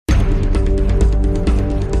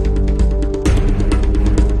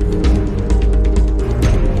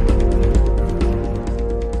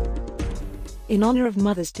In honor of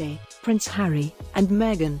Mother's Day, Prince Harry and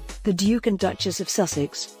Meghan, the Duke and Duchess of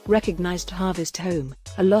Sussex, recognized Harvest Home,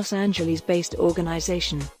 a Los Angeles-based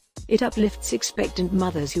organization. It uplifts expectant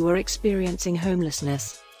mothers who are experiencing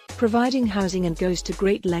homelessness, providing housing, and goes to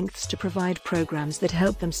great lengths to provide programs that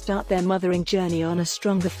help them start their mothering journey on a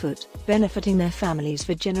stronger foot, benefiting their families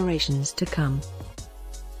for generations to come.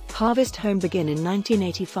 Harvest Home began in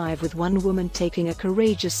 1985 with one woman taking a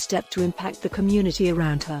courageous step to impact the community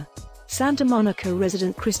around her. Santa Monica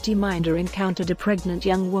resident Christy Minder encountered a pregnant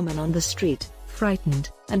young woman on the street, frightened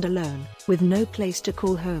and alone, with no place to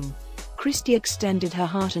call home. Christy extended her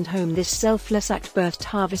heart and home. This selfless act birthed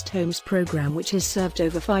Harvest Homes program, which has served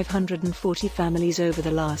over 540 families over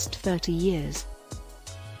the last 30 years.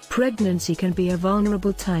 Pregnancy can be a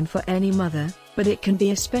vulnerable time for any mother, but it can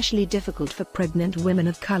be especially difficult for pregnant women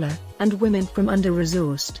of color and women from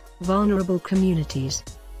under-resourced, vulnerable communities.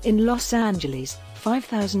 In Los Angeles,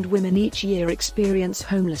 5,000 women each year experience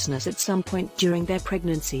homelessness at some point during their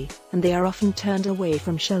pregnancy, and they are often turned away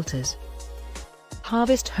from shelters.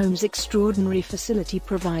 Harvest Home's extraordinary facility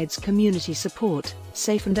provides community support,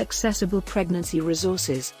 safe and accessible pregnancy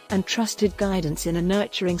resources, and trusted guidance in a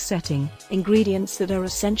nurturing setting, ingredients that are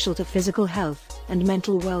essential to physical health and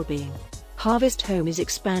mental well-being. Harvest Home is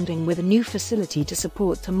expanding with a new facility to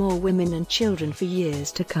support more women and children for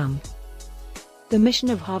years to come. The mission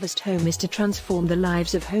of Harvest Home is to transform the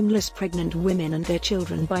lives of homeless pregnant women and their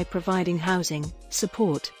children by providing housing,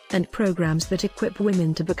 support, and programs that equip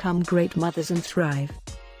women to become great mothers and thrive.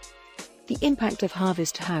 The impact of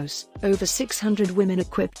Harvest House: over 600 women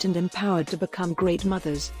equipped and empowered to become great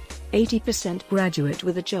mothers. 80% graduate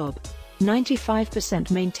with a job.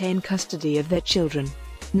 95% maintain custody of their children.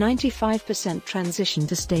 95% transition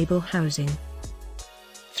to stable housing.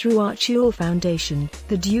 Through Archewell Foundation,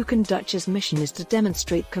 the Duke and Duchess mission is to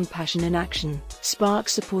demonstrate compassion in action, spark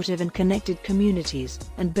supportive and connected communities,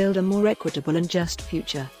 and build a more equitable and just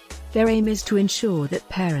future. Their aim is to ensure that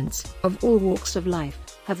parents, of all walks of life,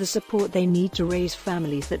 have the support they need to raise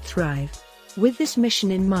families that thrive. With this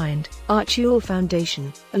mission in mind, Archewell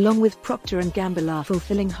Foundation, along with Procter Gamble, are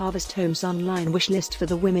fulfilling Harvest Home's online wish list for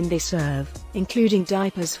the women they serve, including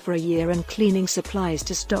diapers for a year and cleaning supplies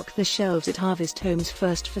to stock the shelves at Harvest Home's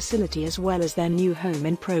first facility, as well as their new home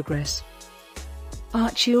in progress.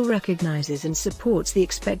 Archewell recognizes and supports the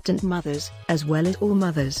expectant mothers, as well as all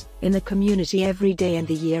mothers, in the community every day and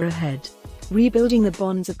the year ahead, rebuilding the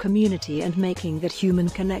bonds of community and making that human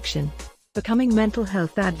connection. Becoming mental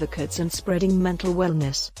health advocates and spreading mental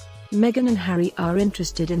wellness. Meghan and Harry are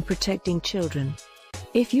interested in protecting children.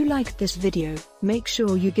 If you liked this video, make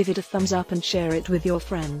sure you give it a thumbs up and share it with your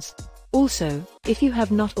friends. Also, if you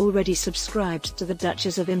have not already subscribed to the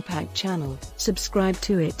Duchess of Impact channel, subscribe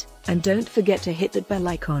to it, and don't forget to hit that bell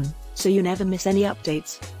icon, so you never miss any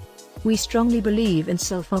updates. We strongly believe in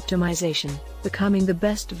self-optimization, becoming the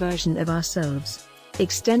best version of ourselves.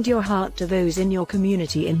 Extend your heart to those in your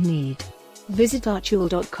community in need. Visit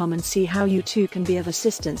archewell.com and see how you too can be of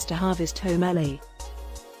assistance to Harvest Home LA.